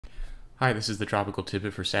Hi, this is the Tropical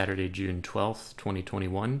Tidbit for Saturday, June 12th,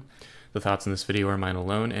 2021. The thoughts in this video are mine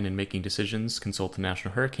alone, and in making decisions, consult the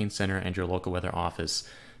National Hurricane Center and your local weather office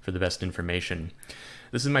for the best information.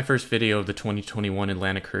 This is my first video of the 2021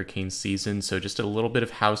 Atlantic hurricane season, so just a little bit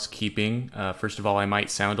of housekeeping. First of all, I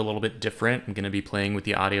might sound a little bit different. I'm going to be playing with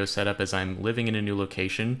the audio setup as I'm living in a new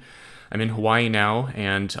location. I'm in Hawaii now,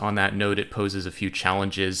 and on that note, it poses a few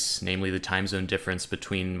challenges, namely the time zone difference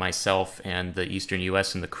between myself and the Eastern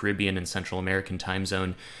US and the Caribbean and Central American time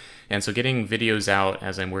zone. And so getting videos out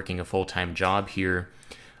as I'm working a full-time job here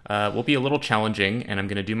will be a little challenging, and I'm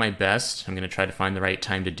going to do my best. I'm going to try to find the right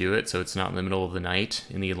time to do it so it's not in the middle of the night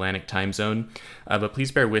in the Atlantic time zone. But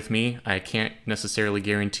please bear with me. I can't necessarily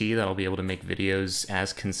guarantee that I'll be able to make videos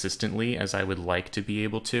as consistently as I would like to be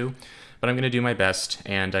able to. But I'm going to do my best,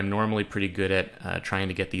 and I'm normally pretty good at trying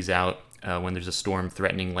to get these out when there's a storm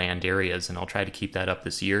threatening land areas, and I'll try to keep that up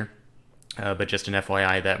this year. But just an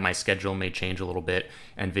FYI that my schedule may change a little bit,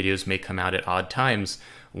 and videos may come out at odd times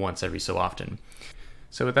once every so often.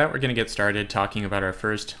 So with that, we're going to get started talking about our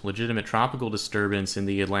first legitimate tropical disturbance in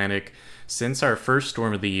the Atlantic since our first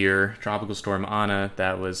storm of the year, Tropical Storm Ana,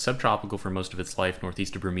 that was subtropical for most of its life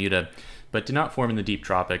northeast of Bermuda, but did not form in the deep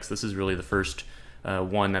tropics. This is really the first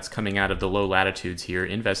one that's coming out of the low latitudes here.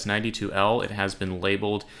 Invest 92L, it has been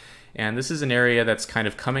labeled, and this is an area that's kind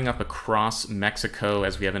of coming up across Mexico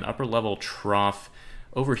as we have an upper level trough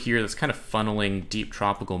over here that's kind of funneling deep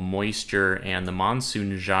tropical moisture and the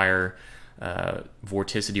monsoon gyre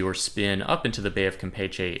vorticity or spin up into the Bay of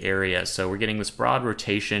Campeche area. So we're getting this broad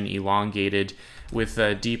rotation elongated with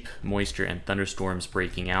deep moisture and thunderstorms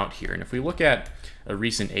breaking out here. And if we look at a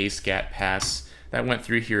recent ASCAT pass that went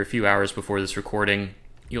through here a few hours before this recording,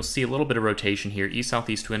 you'll see a little bit of rotation here.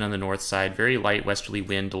 East-southeast wind on the north side, very light westerly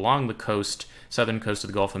wind along the coast, southern coast of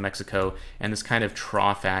the Gulf of Mexico, and this kind of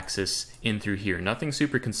trough axis in through here. Nothing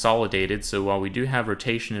super consolidated, so while we do have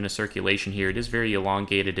rotation and a circulation here, it is very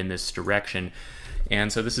elongated in this direction.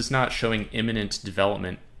 And so this is not showing imminent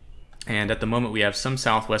development. And at the moment we have some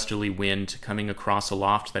southwesterly wind coming across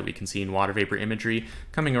aloft that we can see in water vapor imagery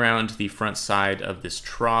coming around the front side of this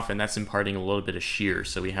trough, and that's imparting a little bit of shear.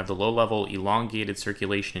 So we have the low level elongated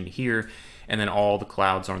circulation in here, and then all the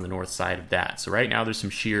clouds are on the north side of that. So right now there's some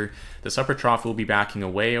shear. This upper trough will be backing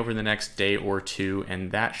away over the next day or two,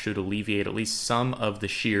 and that should alleviate at least some of the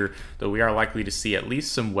shear, though we are likely to see at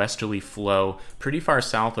least some westerly flow pretty far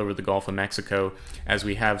south over the Gulf of Mexico, as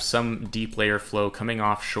we have some deep layer flow coming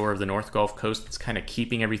offshore of the North Gulf Coast that's kind of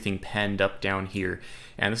keeping everything penned up down here.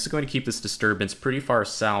 And this is going to keep this disturbance pretty far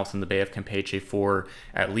south in the Bay of Campeche for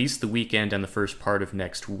at least the weekend and the first part of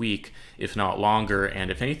next week, if not longer.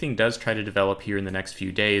 And if anything does try to develop here in the next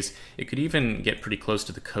few days, it could even get pretty close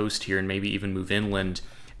to the coast here and maybe even move inland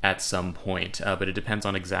at some point. But it depends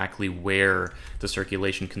on exactly where the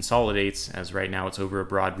circulation consolidates, as right now it's over a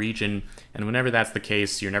broad region. And whenever that's the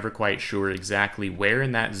case, you're never quite sure exactly where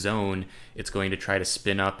in that zone it's going to try to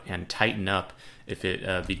spin up and tighten up if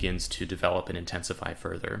it begins to develop and intensify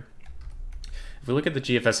further. If we look at the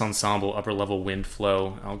GFS ensemble upper level wind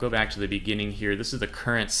flow, I'll go back to the beginning here. This is the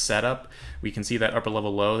current setup. We can see that upper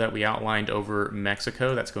level low that we outlined over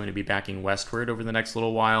Mexico. That's going to be backing westward over the next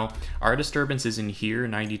little while. Our disturbance is in here,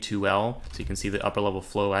 92L. So you can see the upper level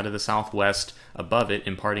flow out of the southwest above it,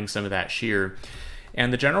 imparting some of that shear.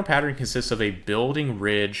 And the general pattern consists of a building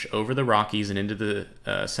ridge over the Rockies and into the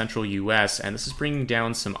central U.S., and this is bringing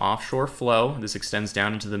down some offshore flow. This extends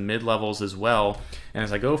down into the mid-levels as well. And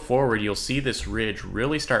as I go forward, you'll see this ridge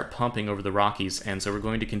really start pumping over the Rockies, and so we're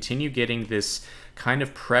going to continue getting this kind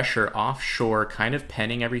of pressure offshore, kind of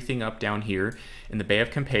penning everything up down here in the Bay of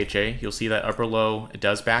Campeche. You'll see that upper low, it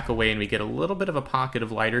does back away, and we get a little bit of a pocket of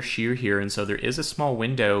lighter shear here, and so there is a small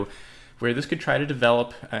window where this could try to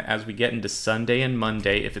develop as we get into Sunday and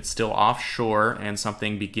Monday. If it's still offshore and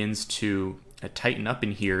something begins to tighten up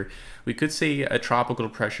in here, we could see a tropical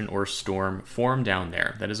depression or storm form down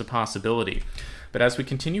there. That is a possibility. But as we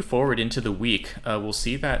continue forward into the week, we'll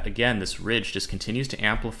see that, again, this ridge just continues to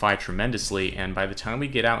amplify tremendously, and by the time we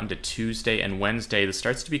get out into Tuesday and Wednesday, this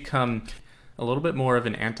starts to become a little bit more of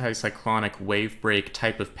an anticyclonic wave break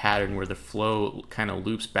type of pattern where the flow kind of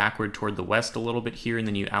loops backward toward the west a little bit here, and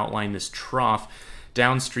then you outline this trough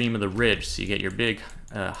downstream of the ridge. So you get your big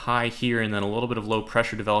high here and then a little bit of low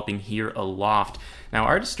pressure developing here aloft. Now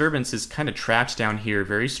our disturbance is kind of trapped down here,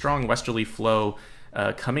 very strong westerly flow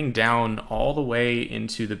coming down all the way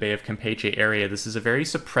into the Bay of Campeche area. This is a very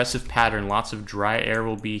suppressive pattern. Lots of dry air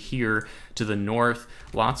will be here to the north.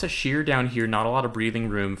 Lots of shear down here, not a lot of breathing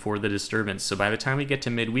room for the disturbance. So by the time we get to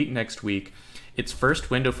midweek next week, its first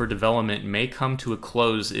window for development may come to a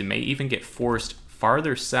close. It may even get forced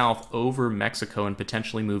farther south over Mexico and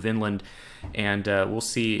potentially move inland. And we'll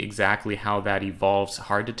see exactly how that evolves.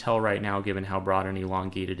 Hard to tell right now given how broad and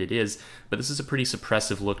elongated it is, but this is a pretty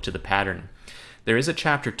suppressive look to the pattern. There is a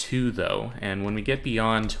chapter 2 though, and when we get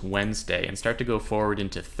beyond Wednesday and start to go forward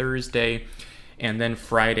into Thursday and then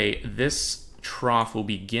Friday, this trough will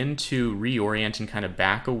begin to reorient and kind of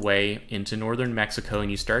back away into northern Mexico,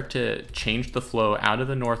 and you start to change the flow out of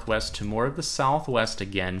the northwest to more of the southwest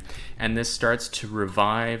again, and this starts to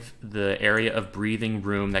revive the area of breathing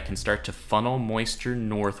room that can start to funnel moisture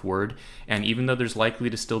northward. And even though there's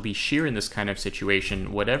likely to still be shear in this kind of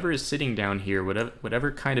situation, whatever is sitting down here,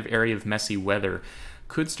 whatever kind of area of messy weather,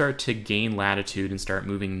 could start to gain latitude and start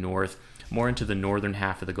moving north more into the northern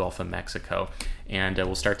half of the Gulf of Mexico. And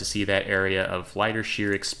we'll start to see that area of lighter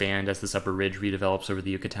shear expand as this upper ridge redevelops over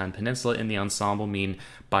the Yucatan Peninsula in the ensemble mean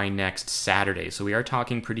by next Saturday. So we are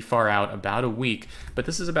talking pretty far out, about a week, but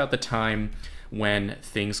this is about the time when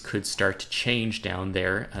things could start to change down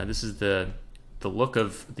there. This is the look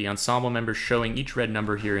of the ensemble members showing. Each red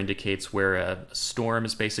number here indicates where a storm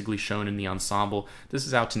is basically shown in the ensemble. This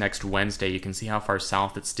is out to next Wednesday. You can see how far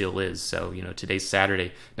south it still is. So, you know, today's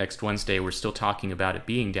Saturday. Next Wednesday, we're still talking about it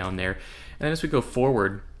being down there. And then as we go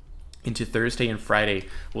forward into Thursday and Friday,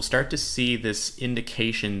 we'll start to see this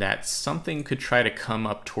indication that something could try to come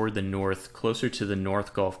up toward the north, closer to the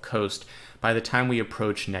North Gulf Coast by the time we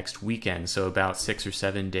approach next weekend. So about 6 or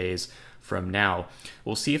 7 days from now.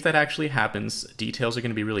 We'll see if that actually happens. Details are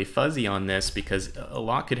going to be really fuzzy on this because a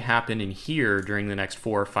lot could happen in here during the next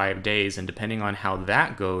 4 or 5 days, and depending on how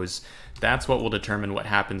that goes, that's what will determine what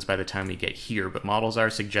happens by the time we get here. But models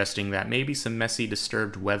are suggesting that maybe some messy,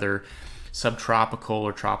 disturbed weather, subtropical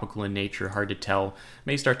or tropical in nature, hard to tell,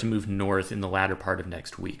 may start to move north in the latter part of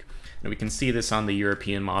next week. And we can see this on the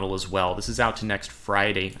European model as well. This is out to next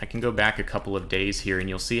Friday. I can go back a couple of days here and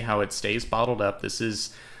you'll see how it stays bottled up. This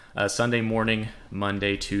is Sunday morning,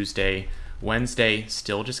 Monday, Tuesday, Wednesday,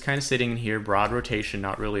 still just kind of sitting in here, broad rotation,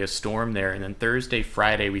 not really a storm there. And then Thursday,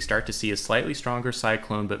 Friday, we start to see a slightly stronger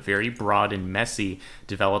cyclone, but very broad and messy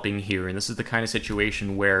developing here. And this is the kind of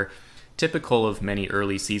situation where, typical of many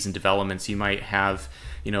early season developments, you might have,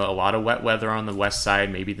 you know, a lot of wet weather on the west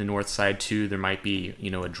side, maybe the north side too. There might be,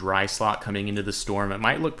 you know, a dry slot coming into the storm. It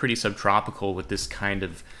might look pretty subtropical with this kind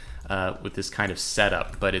of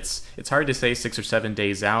setup, but it's hard to say 6 or 7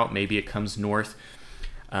 days out. Maybe it comes north.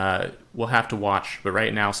 We'll have to watch, but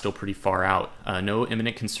right now still pretty far out. No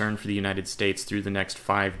imminent concern for the United States through the next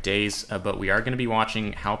 5 days, but we are going to be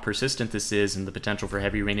watching how persistent this is and the potential for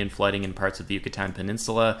heavy rain and flooding in parts of the Yucatan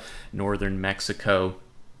Peninsula, northern Mexico.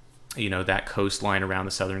 You know, that coastline around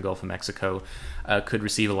the southern Gulf of Mexico could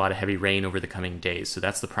receive a lot of heavy rain over the coming days. So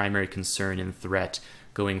that's the primary concern and threat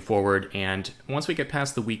going forward. And once we get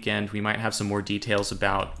past the weekend, we might have some more details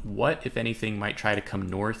about what, if anything, might try to come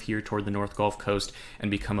north here toward the North Gulf Coast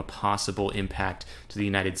and become a possible impact to the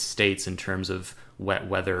United States in terms of wet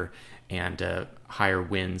weather and higher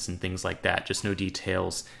winds and things like that. Just no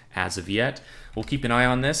details as of yet. We'll keep an eye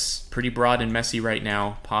on this. Pretty broad and messy right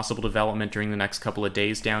now. Possible development during the next couple of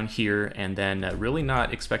days down here, and then really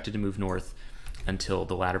not expected to move north until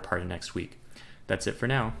the latter part of next week. That's it for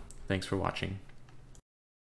now. Thanks for watching.